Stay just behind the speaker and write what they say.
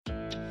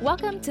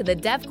Welcome to the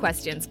Dev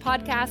Questions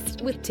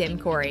podcast with Tim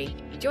Corey.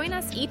 Join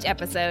us each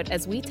episode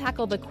as we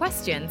tackle the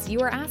questions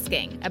you are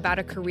asking about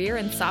a career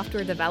in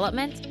software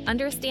development,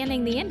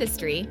 understanding the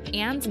industry,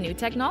 and new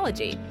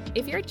technology.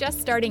 If you're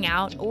just starting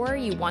out or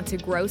you want to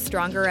grow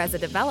stronger as a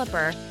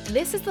developer,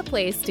 this is the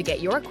place to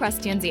get your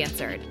questions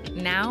answered.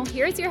 Now,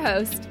 here's your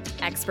host,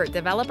 expert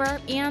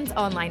developer and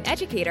online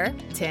educator,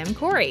 Tim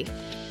Corey.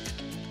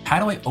 How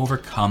do I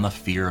overcome the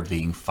fear of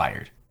being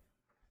fired?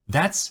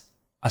 That's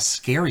a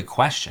scary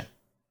question.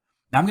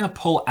 Now I'm going to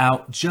pull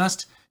out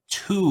just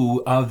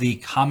two of the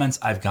comments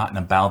I've gotten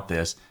about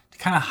this to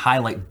kind of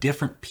highlight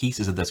different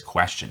pieces of this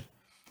question.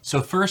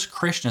 So first,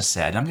 Krishna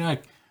said, I'm going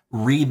to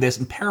read this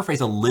and paraphrase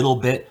a little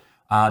bit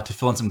to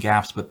fill in some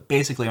gaps, but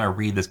basically I'm going to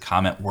read this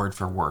comment word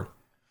for word.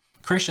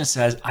 Krishna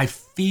says, I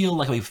feel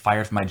like I'll be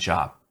fired from my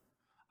job.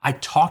 I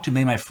talked to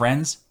many of my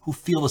friends who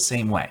feel the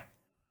same way.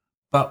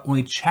 But when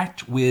we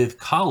checked with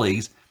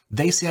colleagues,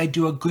 they say I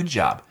do a good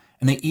job.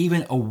 And they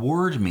even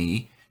award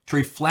me to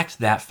reflect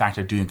that fact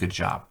of doing a good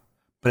job.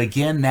 But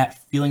again,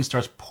 that feeling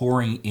starts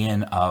pouring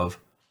in of,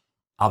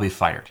 I'll be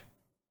fired.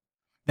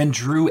 Then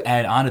Drew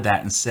added on to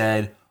that and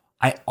said,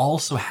 I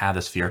also have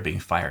this fear of being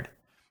fired.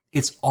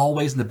 It's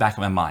always in the back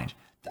of my mind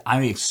that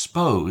I'm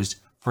exposed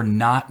for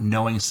not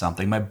knowing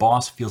something my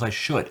boss feels I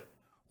should,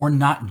 or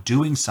not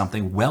doing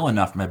something well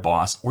enough for my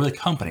boss or the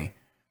company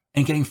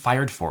and getting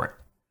fired for it.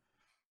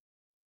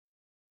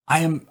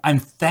 I'm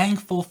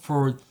thankful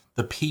for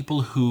the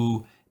people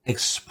who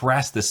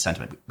express this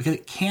sentiment because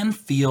it can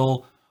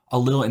feel a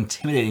little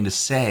intimidating to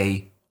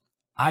say,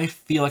 I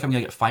feel like I'm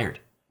going to get fired.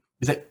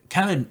 Because it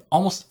kind of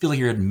almost feel like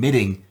you're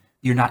admitting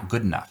you're not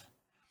good enough.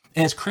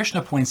 And as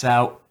Krishna points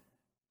out,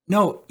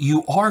 no,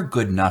 you are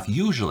good enough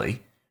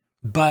usually,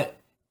 but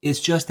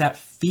it's just that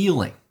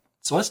feeling.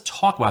 So let's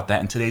talk about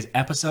that in today's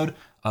episode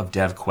of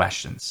Dev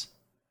Questions.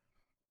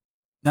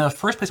 Now, the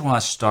first place I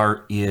want to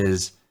start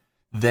is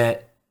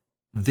that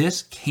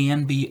this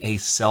can be a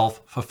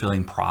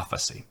self-fulfilling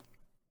prophecy.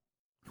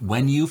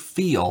 When you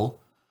feel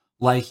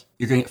like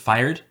you're going to get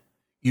fired,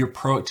 your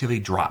productivity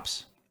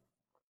drops.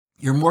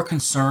 You're more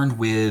concerned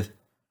with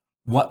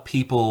what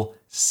people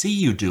see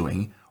you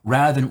doing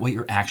rather than what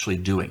you're actually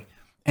doing.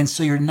 And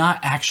so you're not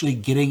actually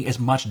getting as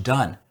much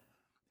done.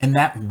 And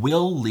that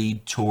will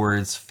lead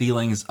towards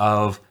feelings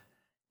of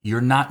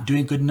you're not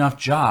doing a good enough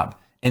job.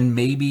 And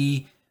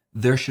maybe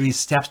there should be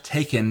steps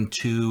taken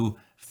to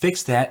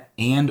fix that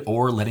and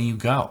or letting you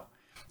go.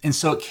 And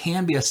so it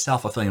can be a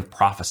self-fulfilling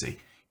prophecy.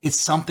 It's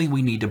something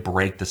we need to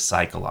break the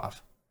cycle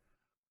of.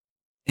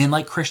 And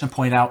like Krishna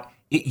pointed out,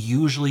 it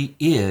usually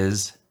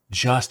is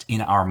just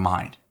in our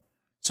mind.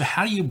 So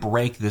how do you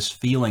break this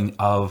feeling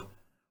of,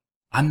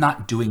 I'm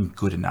not doing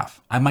good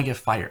enough, I might get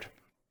fired?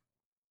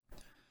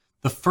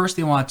 The first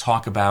thing I want to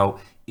talk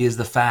about is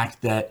the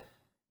fact that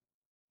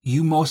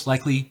you most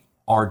likely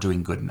are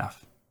doing good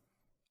enough.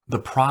 The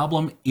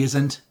problem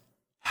isn't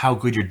how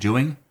good you're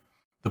doing.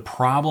 The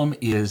problem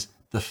is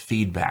the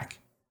feedback.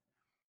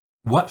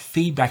 What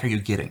feedback are you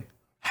getting?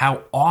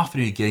 How often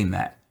are you getting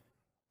that?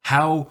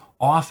 How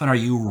often are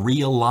you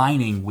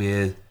realigning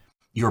with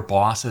your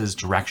boss's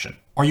direction?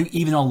 Are you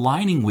even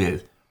aligning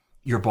with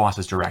your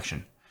boss's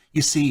direction?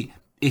 You see,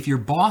 if your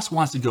boss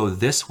wants to go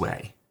this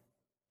way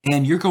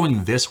and you're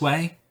going this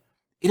way,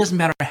 it doesn't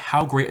matter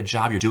how great a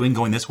job you're doing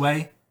going this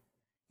way,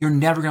 you're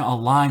never going to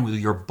align with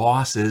your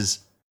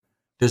boss's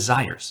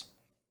desires.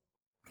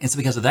 And so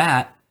because of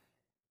that,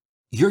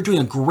 you're doing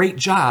a great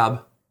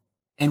job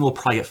and will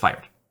probably get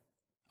fired.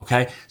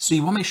 Okay? So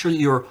you want to make sure that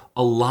you're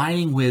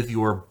aligning with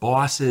your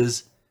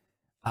boss's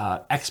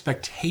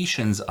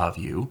expectations of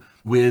you,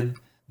 with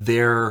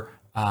their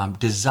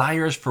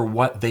desires for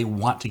what they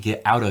want to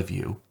get out of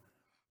you.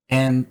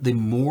 And the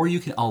more you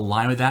can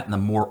align with that and the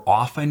more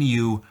often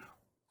you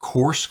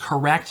course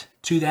correct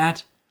to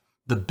that,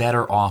 the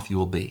better off you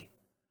will be.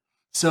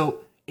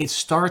 So it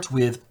starts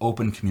with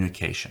open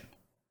communication.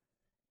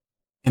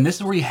 And this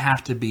is where you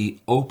have to be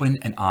open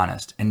and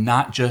honest and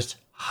not just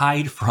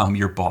hide from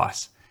your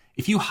boss.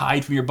 If you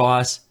hide from your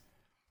boss,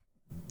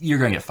 you're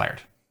going to get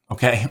fired,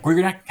 okay? Or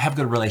you're going to have a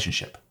good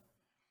relationship.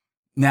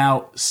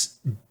 Now,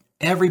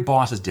 every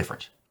boss is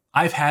different.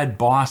 I've had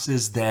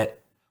bosses that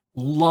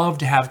love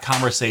to have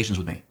conversations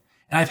with me.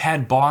 And I've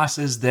had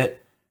bosses that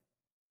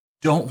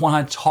don't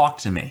want to talk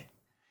to me.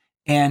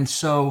 And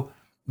so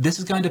this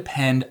is going to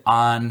depend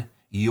on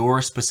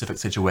your specific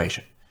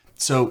situation.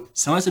 So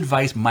some of this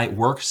advice might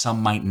work,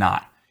 some might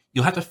not.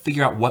 You'll have to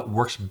figure out what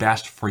works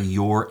best for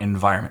your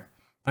environment.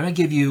 But I'm going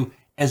to give you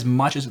as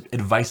much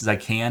advice as I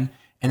can,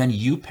 and then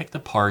you pick the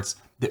parts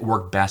that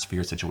work best for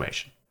your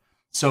situation.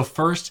 So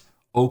first,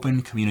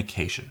 open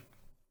communication.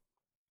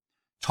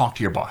 Talk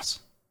to your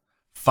boss.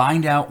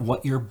 Find out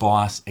what your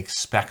boss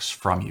expects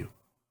from you.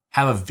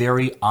 Have a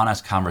very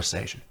honest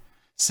conversation.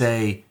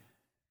 Say,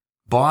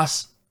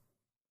 boss,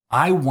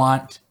 I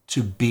want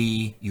to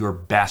be your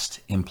best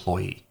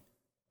employee.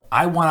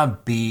 I want to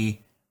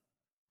be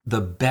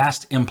the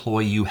best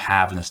employee you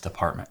have in this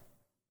department.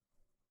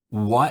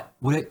 What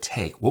would it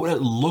take? What would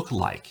it look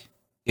like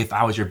if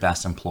I was your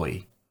best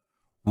employee?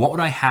 What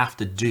would I have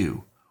to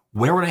do?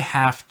 where would I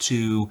have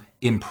to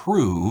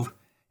improve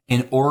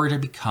in order to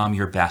become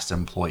your best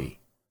employee?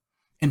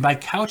 And by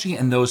couching it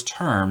in those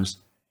terms,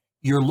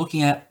 you're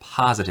looking at it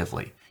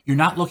positively. You're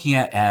not looking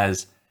at it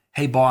as,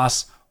 hey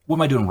boss, what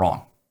am I doing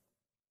wrong?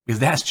 Because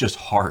that's just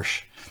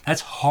harsh.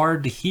 That's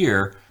hard to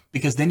hear,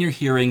 because then you're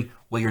hearing,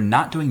 well, you're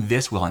not doing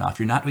this well enough.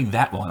 You're not doing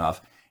that well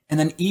enough. And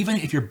then even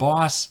if your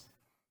boss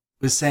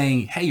was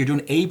saying, hey, you're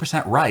doing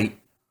 80% right,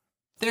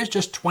 there's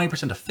just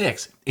 20% to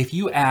fix. If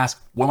you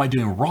ask, what am I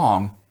doing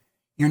wrong?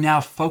 You're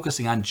now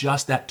focusing on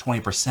just that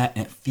 20%,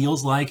 and it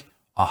feels like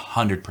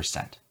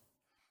 100%.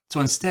 So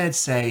instead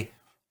say,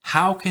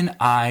 how can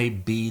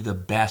I be the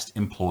best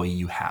employee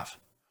you have?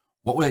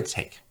 What would it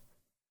take?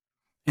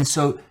 And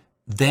so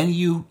then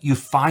you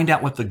find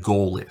out what the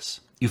goal is.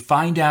 You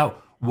find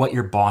out what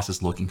your boss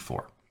is looking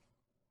for.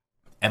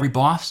 Every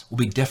boss will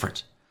be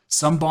different.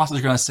 Some bosses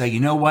are going to say, you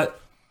know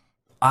what?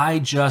 I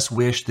just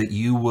wish that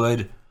you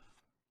would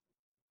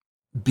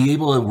be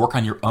able to work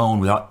on your own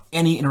without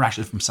any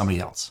interaction from somebody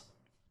else.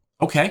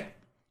 Okay,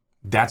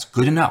 that's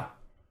good to know.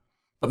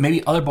 But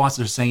maybe other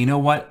bosses are saying, you know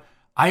what?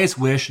 I just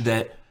wish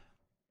that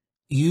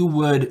you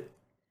would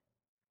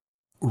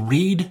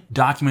read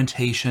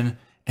documentation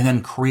and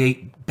then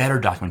create better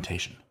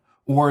documentation,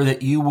 or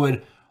that you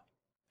would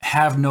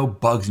have no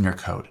bugs in your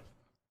code.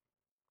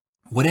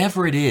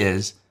 Whatever it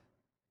is,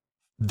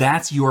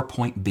 that's your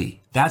point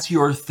B. That's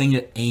your thing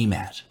to aim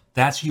at.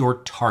 That's your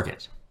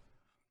target.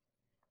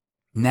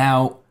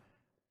 Now,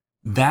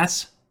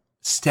 that's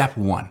step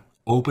one,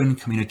 open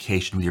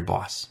communication with your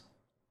boss,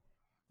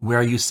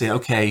 where you say,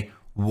 okay,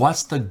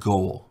 what's the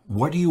goal?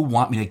 What do you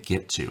want me to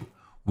get to?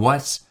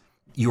 What's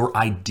your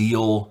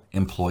ideal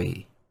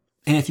employee?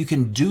 And if you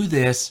can do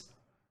this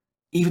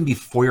even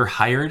before you're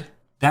hired,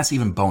 that's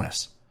even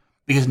bonus,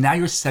 because now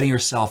you're setting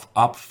yourself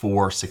up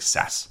for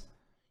success.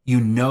 You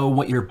know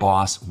what your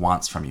boss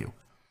wants from you,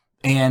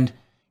 and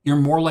you're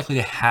more likely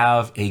to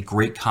have a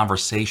great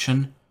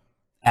conversation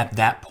at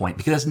that point,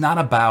 because it's not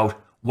about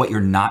what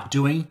you're not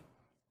doing.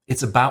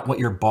 It's about what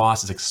your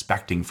boss is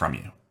expecting from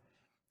you.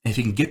 And if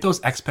you can get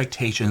those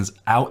expectations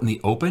out in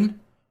the open,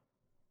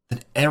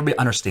 then everybody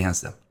understands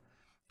them.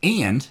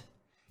 And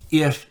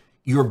if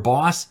your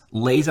boss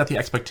lays out the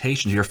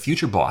expectations, your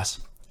future boss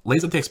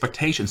lays out the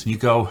expectations, and you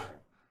go,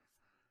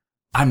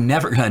 I'm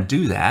never going to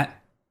do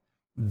that,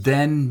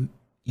 then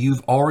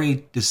you've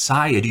already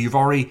decided, you've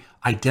already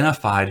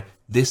identified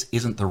this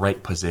isn't the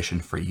right position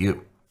for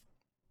you.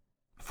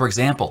 For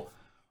example,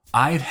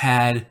 I've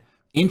had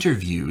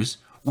interviews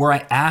where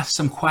I asked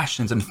some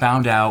questions and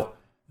found out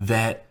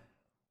that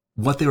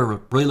what they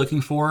were really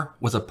looking for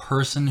was a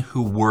person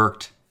who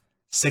worked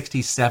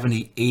 60,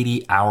 70,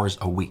 80 hours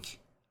a week.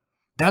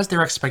 That was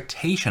their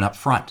expectation up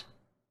front.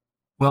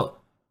 Well,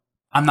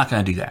 I'm not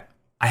going to do that.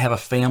 I have a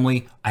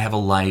family, I have a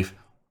life,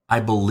 I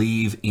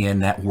believe in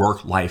that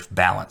work-life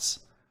balance.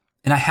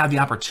 And I have the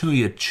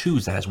opportunity to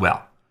choose that as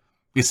well.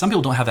 Because some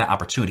people don't have that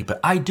opportunity, but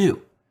I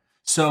do.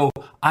 So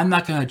I'm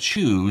not going to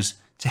choose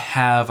to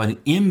have an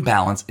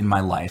imbalance in my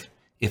life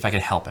if I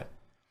can help it.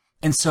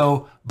 And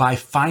so by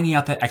finding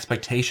out that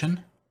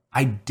expectation,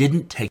 I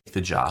didn't take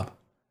the job.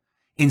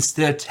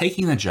 Instead of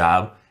taking the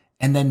job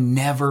and then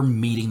never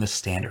meeting the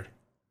standard,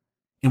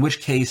 in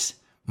which case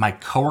my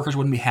coworkers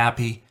wouldn't be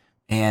happy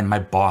and my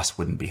boss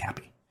wouldn't be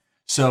happy.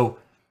 So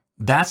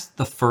that's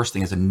the first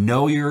thing, is to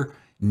know your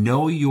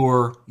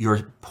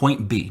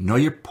point B, know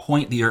your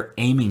point that you're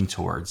aiming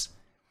towards,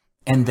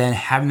 and then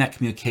having that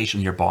communication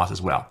with your boss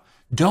as well.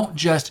 Don't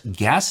just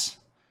guess.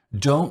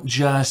 Don't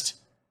just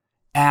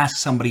ask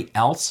somebody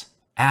else.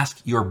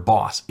 Ask your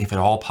boss, if at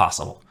all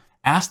possible.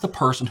 Ask the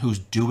person who's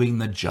doing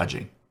the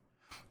judging,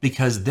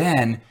 because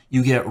then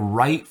you get it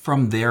right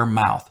from their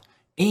mouth,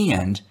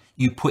 and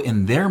you put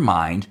in their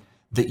mind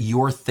that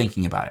you're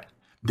thinking about it,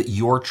 that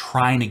you're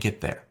trying to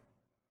get there.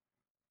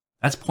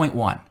 That's point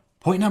one.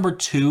 Point number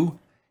two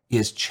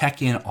is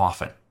check in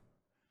often.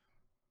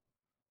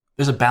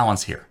 There's a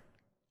balance here.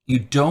 You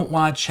don't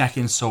want to check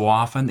in so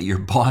often that your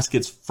boss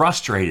gets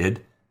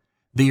frustrated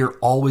that you're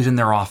always in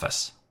their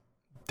office.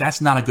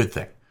 That's not a good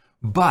thing.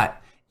 But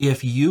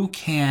if you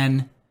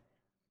can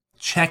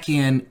check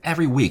in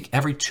every week,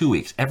 every 2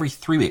 weeks, every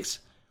 3 weeks,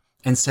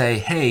 and say,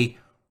 hey,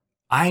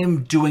 I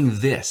am doing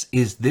this.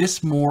 Is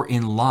this more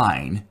in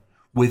line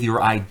with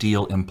your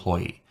ideal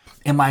employee?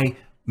 Am I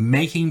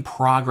making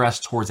progress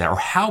towards that? Or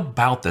how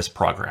about this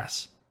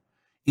progress?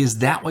 Is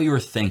that what you're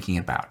thinking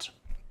about?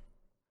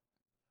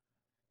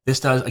 This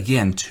does,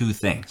 again, two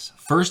things.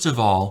 First of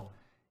all,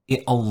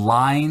 it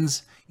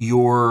aligns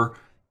your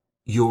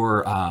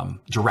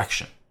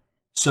direction,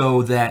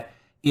 so that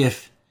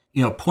if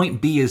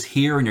point B is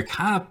here and you're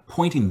kind of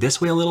pointing this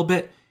way a little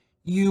bit,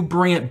 you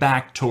bring it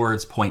back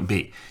towards point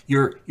B.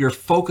 You're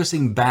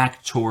focusing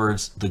back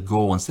towards the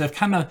goal instead of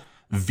kind of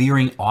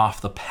veering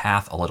off the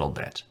path a little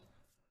bit.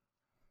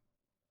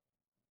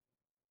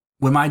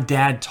 When my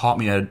dad taught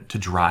me to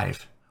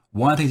drive,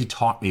 one of the things he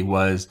taught me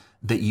was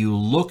that you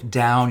look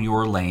down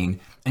your lane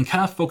and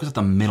kind of focus at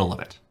the middle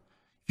of it.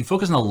 If you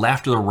focus on the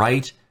left or the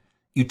right,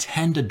 you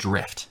tend to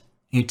drift.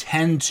 You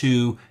tend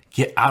to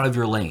get out of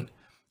your lane.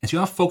 And so you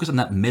want to focus on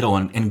that middle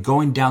and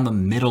going down the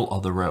middle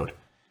of the road.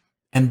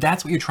 And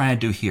that's what you're trying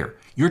to do here.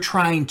 You're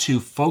trying to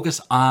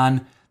focus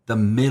on the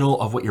middle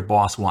of what your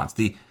boss wants,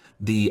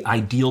 the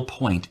ideal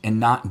point, and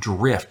not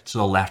drift to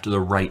the left or the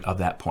right of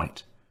that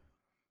point.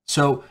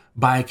 So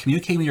by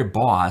communicating with your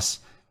boss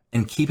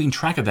and keeping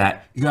track of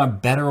that, you're going to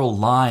better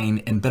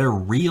align and better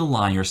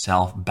realign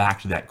yourself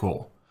back to that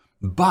goal.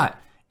 But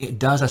it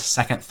does a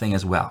second thing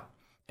as well.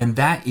 And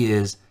that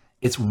is,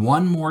 it's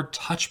one more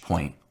touch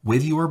point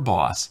with your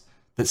boss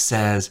that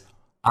says,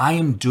 I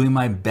am doing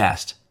my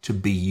best to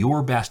be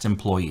your best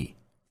employee.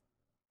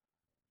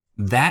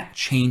 That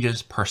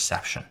changes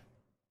perception.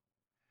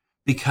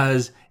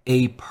 Because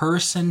a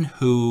person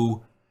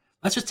who,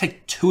 let's just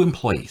take two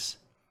employees,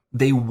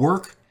 they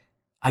work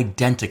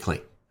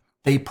identically.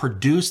 They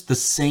produce the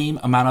same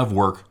amount of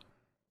work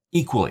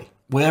equally,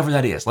 whatever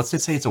that is. Let's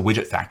just say it's a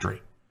widget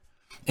factory,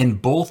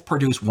 and both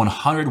produce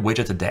 100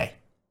 widgets a day.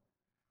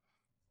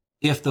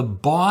 If the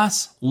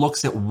boss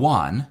looks at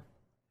one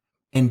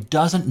and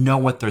doesn't know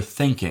what they're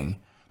thinking,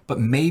 but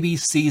maybe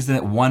sees them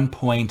at one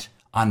point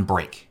on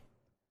break,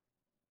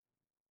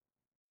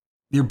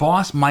 your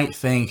boss might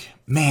think,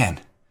 man,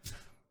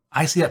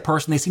 I see that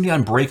person, they seem to be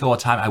on break all the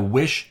time. I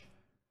wish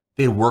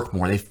they'd work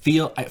more. It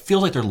feels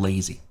like they're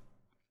lazy.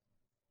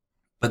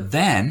 But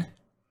then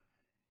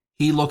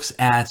he looks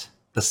at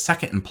the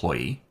second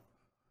employee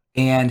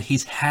and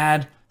he's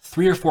had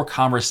 3 or 4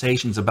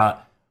 conversations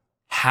about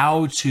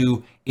how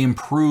to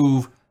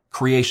improve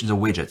creations of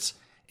widgets.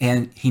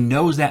 And he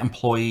knows that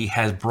employee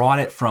has brought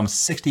it from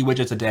 60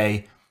 widgets a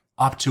day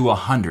up to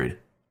 100.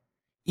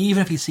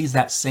 Even if he sees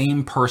that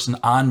same person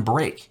on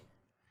break,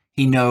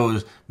 he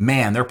knows,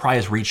 man, they're probably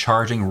just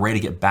recharging, ready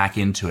to get back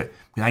into it.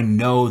 I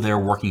know they're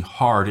working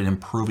hard at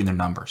improving their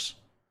numbers.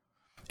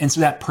 And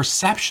so that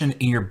perception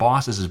in your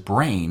boss's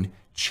brain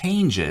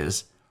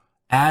changes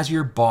as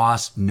your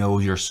boss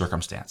knows your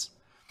circumstance.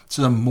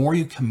 So the more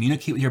you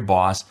communicate with your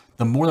boss,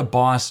 the more the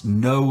boss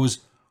knows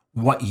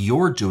what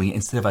you're doing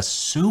instead of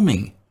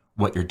assuming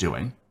what you're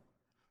doing,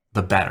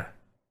 the better.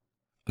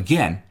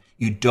 Again,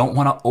 you don't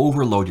want to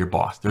overload your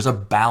boss. There's a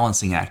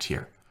balancing act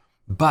here.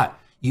 But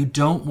you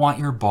don't want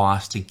your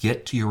boss to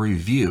get to your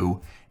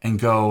review and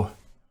go,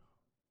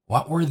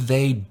 what were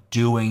they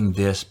doing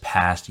this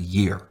past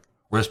year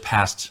or this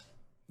past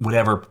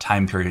whatever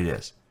time period it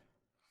is?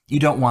 You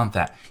don't want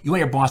that. You want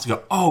your boss to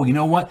go, oh, you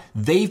know what?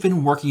 They've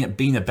been working at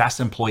being the best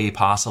employee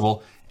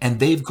possible, and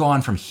they've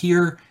gone from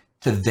here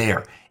to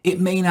there. It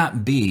may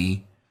not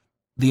be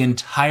the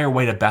entire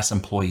way to best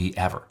employee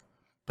ever,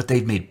 but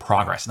they've made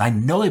progress. And I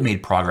know they've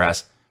made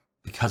progress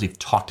because we've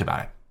talked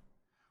about it.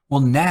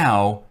 Well,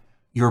 now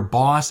your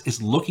boss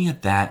is looking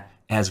at that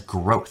as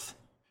growth.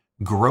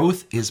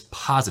 Growth is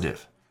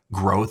positive.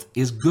 Growth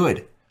is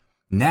good.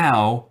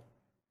 Now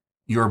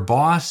your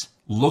boss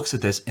looks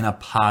at this in a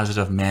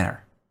positive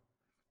manner.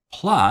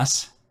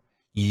 Plus,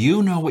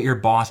 you know what your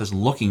boss is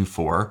looking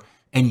for,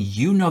 and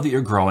you know that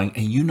you're growing,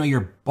 and you know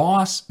your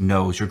boss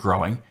knows you're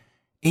growing,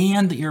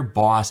 and that your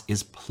boss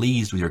is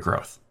pleased with your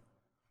growth.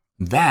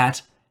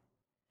 That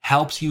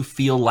helps you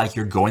feel like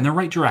you're going the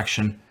right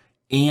direction,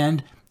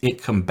 and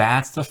it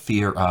combats the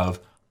fear of,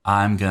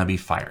 I'm going to be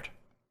fired.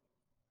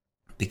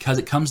 Because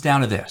it comes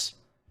down to this.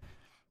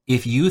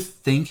 If you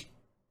think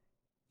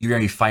you're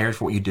going to be fired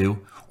for what you do,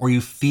 or you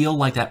feel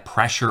like that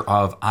pressure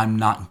of, I'm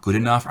not good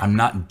enough, I'm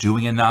not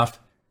doing enough,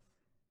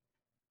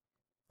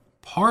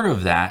 part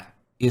of that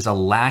is a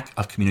lack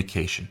of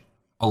communication,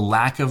 a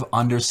lack of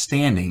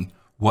understanding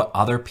what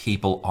other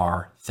people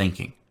are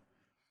thinking.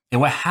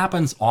 And what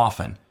happens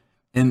often,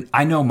 and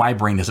I know my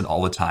brain does it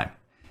all the time,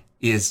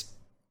 is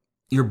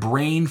your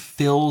brain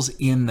fills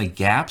in the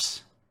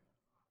gaps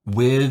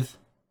with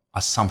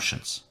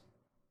assumptions.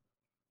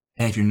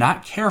 And if you're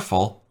not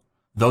careful,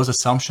 those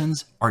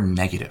assumptions are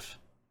negative.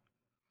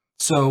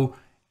 So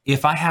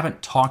if I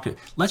haven't talked,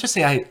 let's just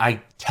say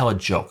I tell a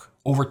joke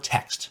over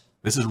text.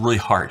 This is really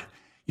hard.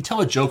 You tell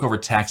a joke over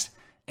text,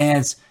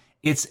 and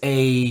it's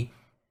an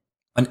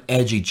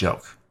edgy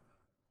joke.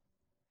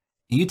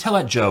 You tell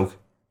that joke,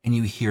 and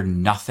you hear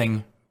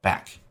nothing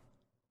back.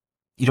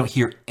 You don't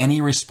hear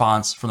any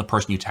response from the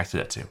person you texted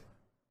it to.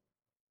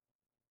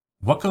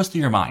 What goes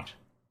through your mind?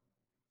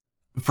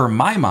 For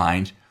my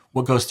mind,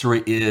 what goes through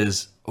it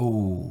is,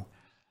 oh,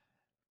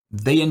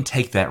 they didn't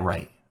take that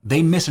right.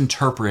 They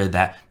misinterpreted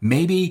that.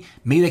 Maybe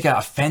they got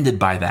offended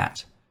by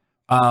that.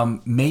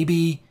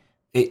 Maybe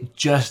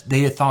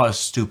they thought it was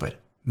stupid.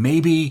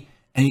 Maybe,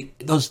 and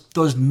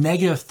those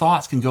negative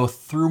thoughts can go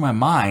through my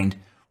mind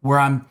where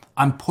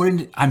I'm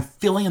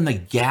filling in the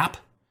gap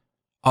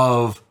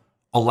of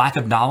a lack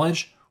of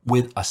knowledge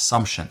with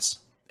assumptions,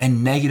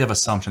 and negative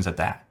assumptions at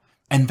that.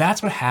 And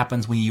that's what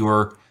happens when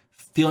you're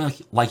feeling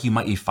like you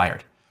might be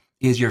fired,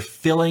 is you're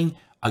filling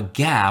a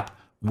gap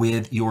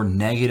with your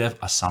negative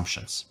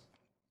assumptions.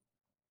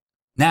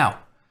 Now,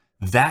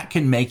 that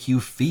can make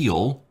you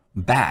feel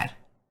bad.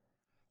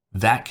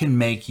 That can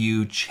make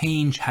you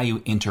change how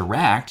you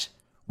interact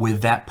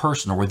with that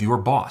person or with your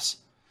boss.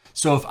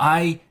 So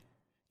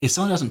if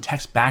someone doesn't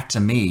text back to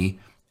me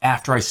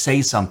after I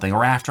say something,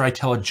 or after I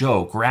tell a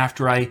joke, or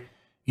after I,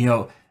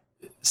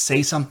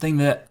 say something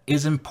that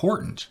is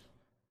important,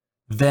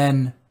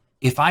 then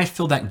if I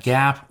fill that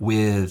gap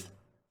with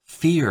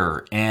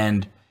fear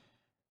and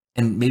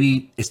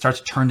maybe it starts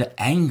to turn to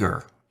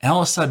anger, and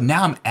all of a sudden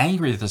now I'm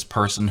angry at this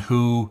person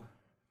who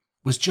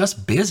was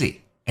just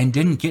busy and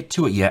didn't get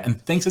to it yet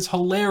and thinks it's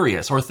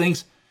hilarious, or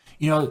thinks,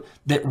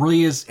 that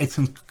really is it's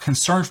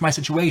concerned for my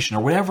situation,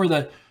 or whatever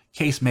the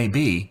case may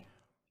be,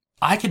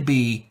 I could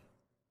be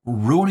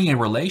ruining a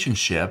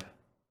relationship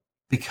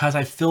because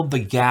I filled the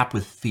gap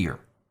with fear.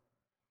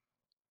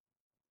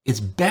 It's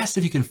best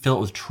if you can fill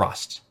it with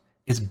trust.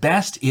 It's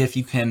best if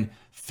you can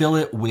fill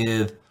it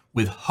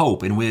with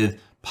hope and with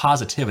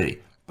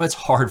positivity, but it's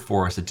hard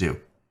for us to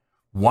do.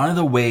 One of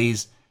the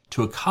ways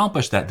to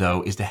accomplish that,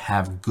 though, is to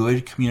have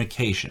good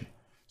communication.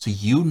 So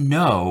you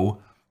know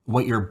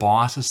what your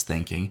boss is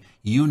thinking.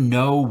 You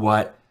know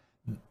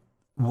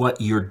what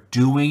you're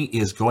doing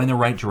is going the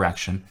right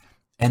direction.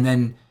 And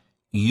then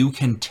you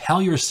can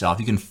tell yourself,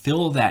 you can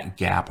fill that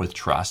gap with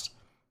trust,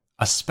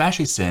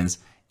 especially since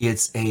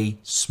it's a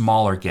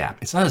smaller gap.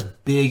 It's not this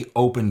big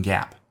open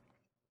gap.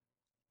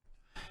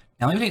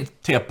 Now let me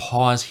take a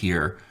pause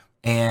here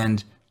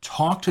and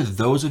talk to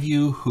those of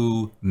you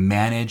who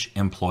manage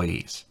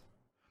employees,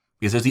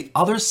 because there's the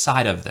other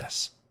side of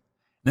this.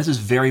 This is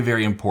very,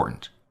 very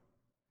important.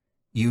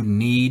 You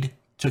need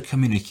to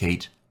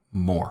communicate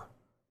more.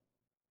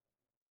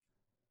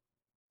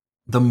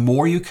 The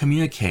more you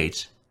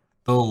communicate,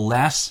 the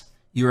less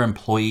your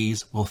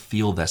employees will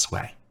feel this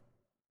way.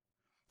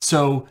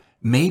 So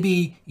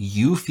maybe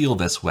you feel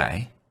this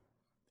way,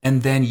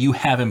 and then you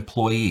have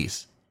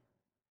employees.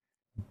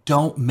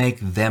 Don't make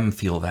them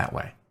feel that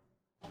way.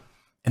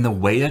 And the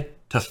way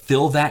to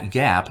fill that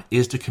gap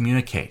is to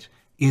communicate,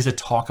 is to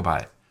talk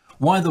about it.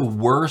 One of the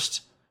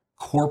worst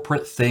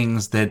corporate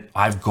things that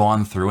I've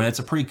gone through, and it's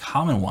a pretty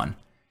common one,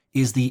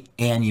 is the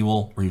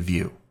annual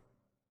review.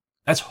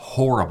 That's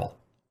horrible,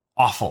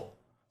 awful.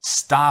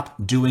 Stop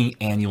doing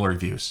annual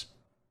reviews.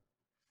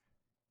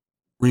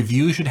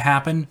 Reviews should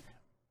happen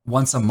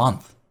once a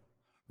month.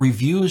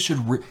 Reviews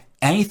should,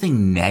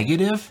 anything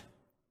negative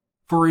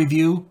for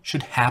review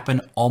should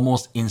happen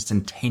almost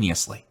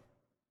instantaneously.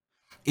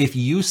 If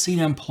you see an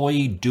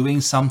employee doing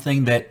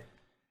something that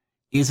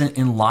isn't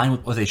in line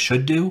with what they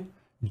should do,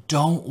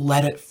 don't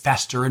let it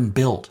fester and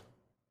build.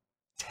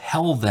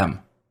 Tell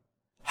them.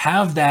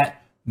 Have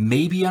that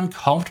maybe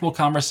uncomfortable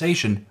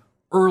conversation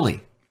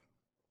early.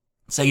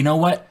 Say, you know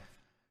what?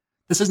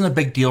 This isn't a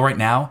big deal right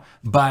now,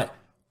 but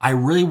I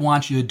really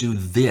want you to do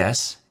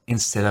this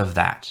instead of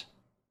that.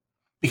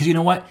 Because you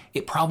know what?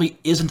 It probably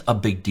isn't a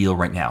big deal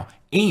right now.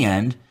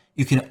 And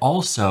you can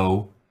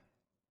also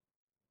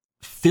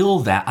fill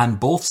that on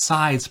both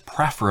sides,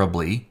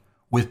 preferably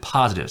with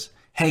positives.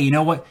 Hey, you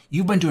know what?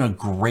 You've been doing a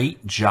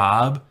great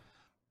job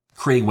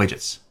creating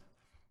widgets.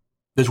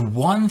 There's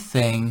one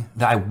thing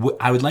that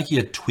I would like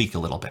you to tweak a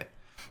little bit.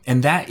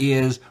 And that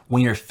is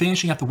when you're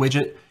finishing up the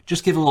widget,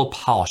 just give it a little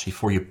polish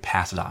before you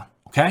pass it on.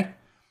 Okay?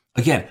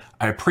 Again,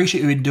 I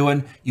appreciate what you've been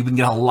doing. You've been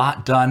getting a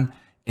lot done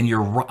and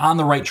you're on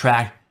the right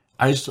track.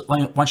 I just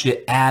want you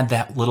to add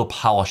that little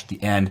polish at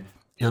the end.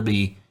 It'll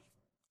be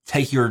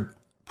take your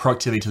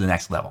productivity to the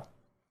next level.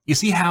 You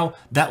see how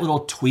that little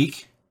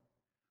tweak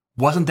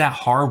wasn't that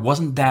hard,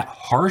 wasn't that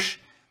harsh,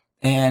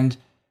 and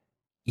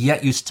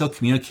yet you still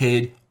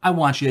communicated, I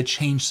want you to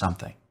change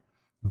something.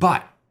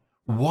 But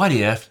what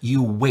if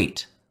you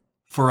wait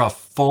for a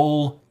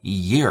full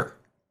year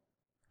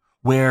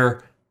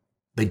where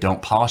they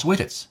don't polish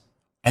widgets?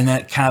 And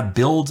then it kind of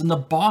builds in the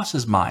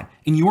boss's mind,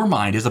 in your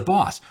mind as a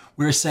boss.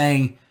 We're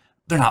saying,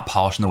 they're not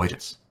polishing the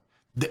widgets.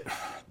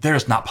 They're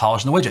just not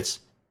polishing the widgets.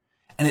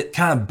 And it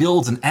kind of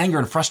builds in anger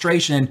and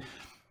frustration.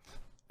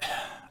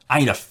 I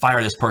need to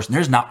fire this person.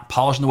 They're just not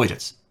polishing the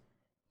widgets.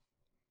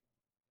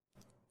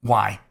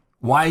 Why?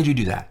 Why did you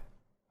do that?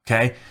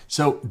 Okay,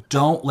 so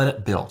don't let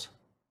it build.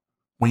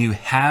 When you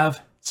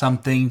have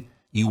something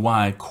you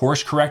want to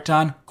course correct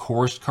on,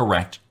 course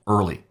correct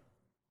early.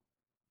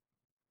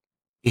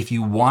 If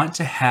you want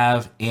to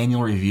have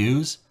annual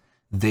reviews,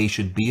 they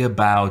should be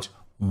about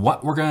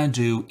what we're going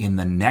to do in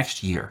the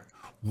next year,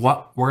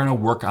 what we're going to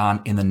work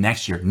on in the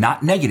next year.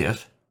 Not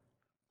negative,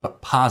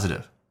 but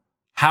positive.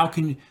 How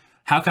can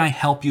I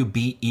help you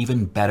be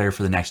even better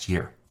for the next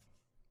year?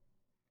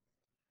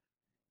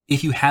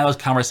 If you have those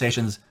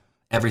conversations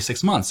every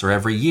 6 months or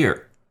every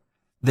year,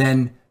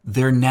 then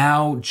they're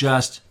now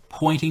just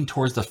pointing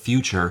towards the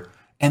future,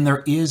 and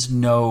there is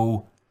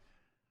no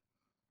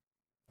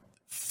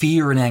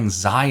fear and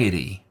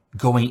anxiety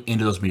going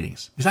into those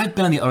meetings. Because I've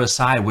been on the other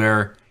side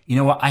where, you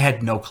know what, I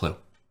had no clue.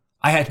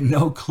 I had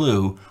no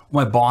clue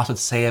what my boss would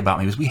say about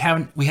me because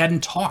we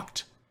hadn't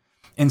talked.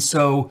 And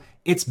so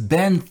it's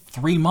been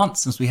 3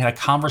 months since we had a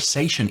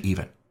conversation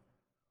even.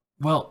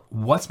 Well,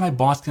 what's my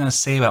boss going to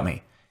say about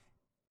me?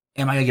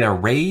 Am I going to get a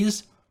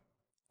raise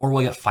or will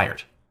I get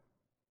fired?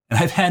 And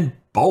I've had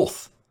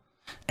both.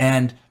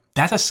 And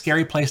that's a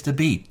scary place to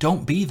be.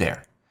 Don't be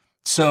there.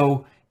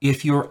 So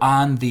if you're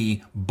on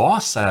the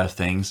boss side of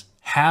things,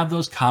 have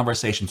those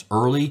conversations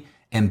early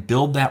and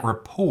build that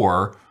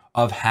rapport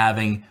of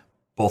having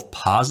both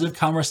positive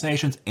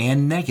conversations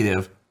and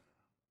negative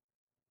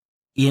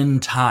in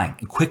time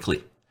and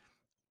quickly,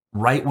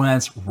 right when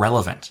it's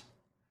relevant.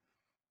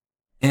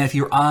 And if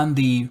you're on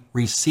the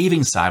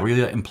receiving side, where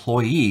you're the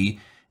employee,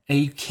 and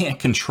you can't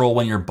control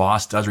when your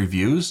boss does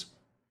reviews,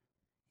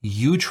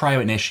 you try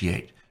to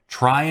initiate.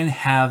 Try and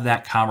have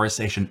that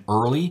conversation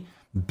early,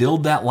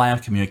 build that line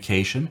of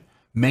communication,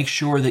 make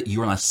sure that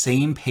you're on the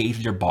same page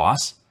with your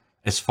boss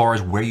as far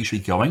as where you should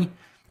be going,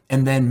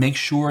 and then make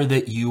sure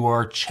that you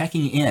are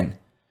checking in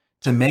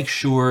to make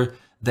sure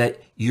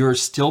that you're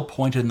still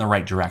pointed in the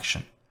right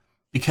direction,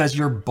 because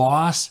your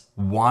boss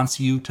wants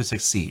you to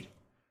succeed.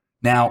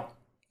 Now,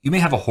 you may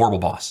have a horrible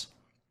boss.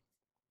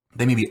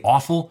 They may be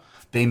awful.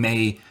 They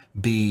may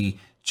be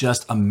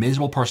just a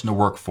miserable person to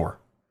work for.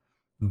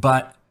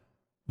 But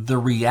the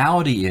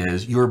reality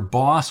is your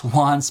boss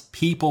wants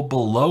people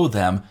below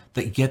them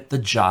that get the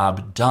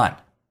job done.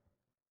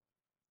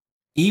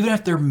 Even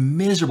if they're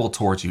miserable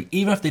towards you,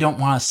 even if they don't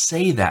want to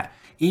say that,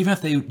 even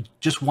if they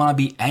just want to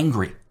be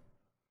angry,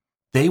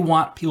 they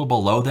want people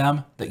below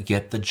them that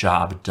get the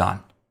job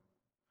done,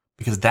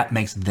 because that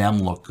makes them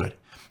look good.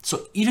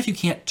 So even if you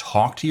can't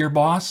talk to your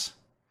boss,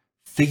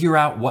 figure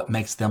out what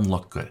makes them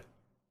look good.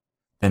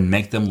 Then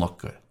make them look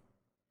good.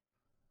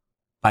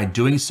 By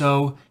doing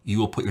so, you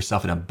will put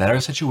yourself in a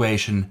better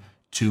situation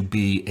to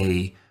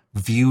be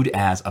viewed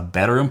as a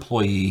better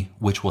employee,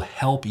 which will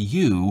help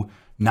you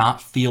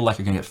not feel like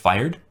you're going to get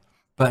fired,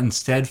 but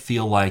instead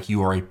feel like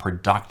you are a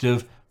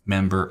productive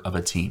member of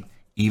a team,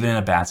 even in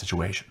a bad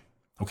situation.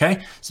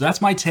 Okay? So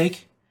that's my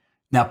take.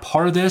 Now,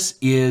 part of this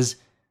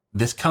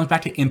comes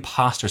back to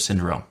imposter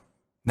syndrome.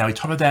 Now, we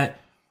talked about that,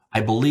 I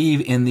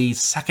believe, in the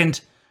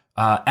second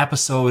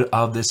episode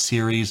of this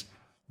series.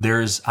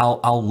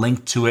 I'll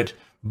link to it,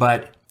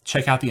 but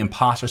check out the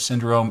imposter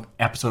syndrome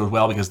episode as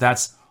well, because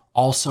that's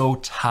also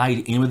tied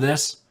in with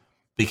this,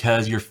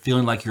 because you're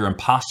feeling like you're an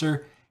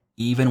imposter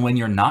even when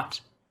you're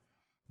not.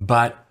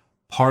 But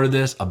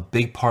a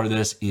big part of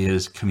this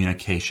is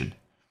communication.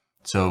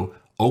 So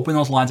open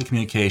those lines of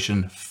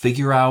communication,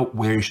 figure out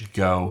where you should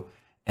go,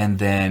 and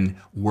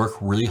then work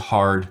really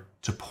hard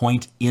to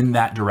point in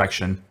that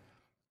direction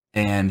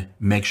and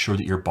make sure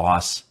that your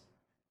boss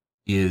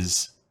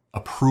is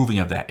approving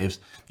of that, if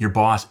your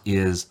boss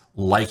is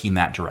liking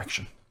that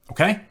direction.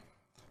 Okay?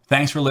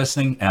 Thanks for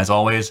listening. And as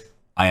always,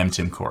 I am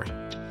Tim Corey.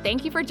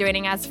 Thank you for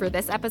joining us for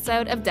this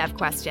episode of Dev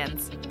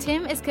Questions.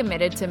 Tim is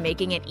committed to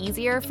making it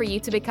easier for you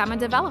to become a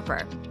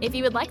developer. If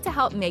you would like to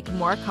help make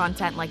more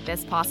content like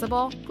this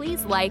possible,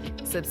 please like,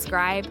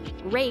 subscribe,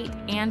 rate,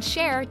 and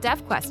share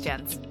Dev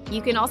Questions.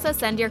 You can also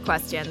send your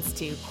questions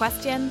to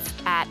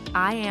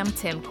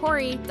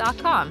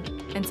questions@IamTimCorey.com.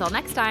 Until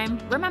next time,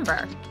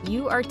 remember,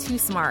 you are too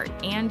smart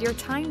and your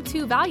time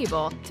too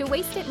valuable to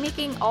waste it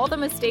making all the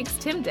mistakes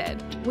Tim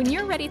did. When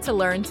you're ready to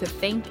learn to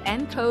think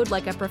and code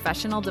like a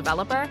professional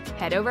developer,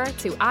 head over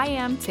to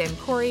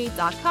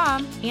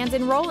IamTimCorey.com and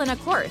enroll in a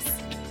course.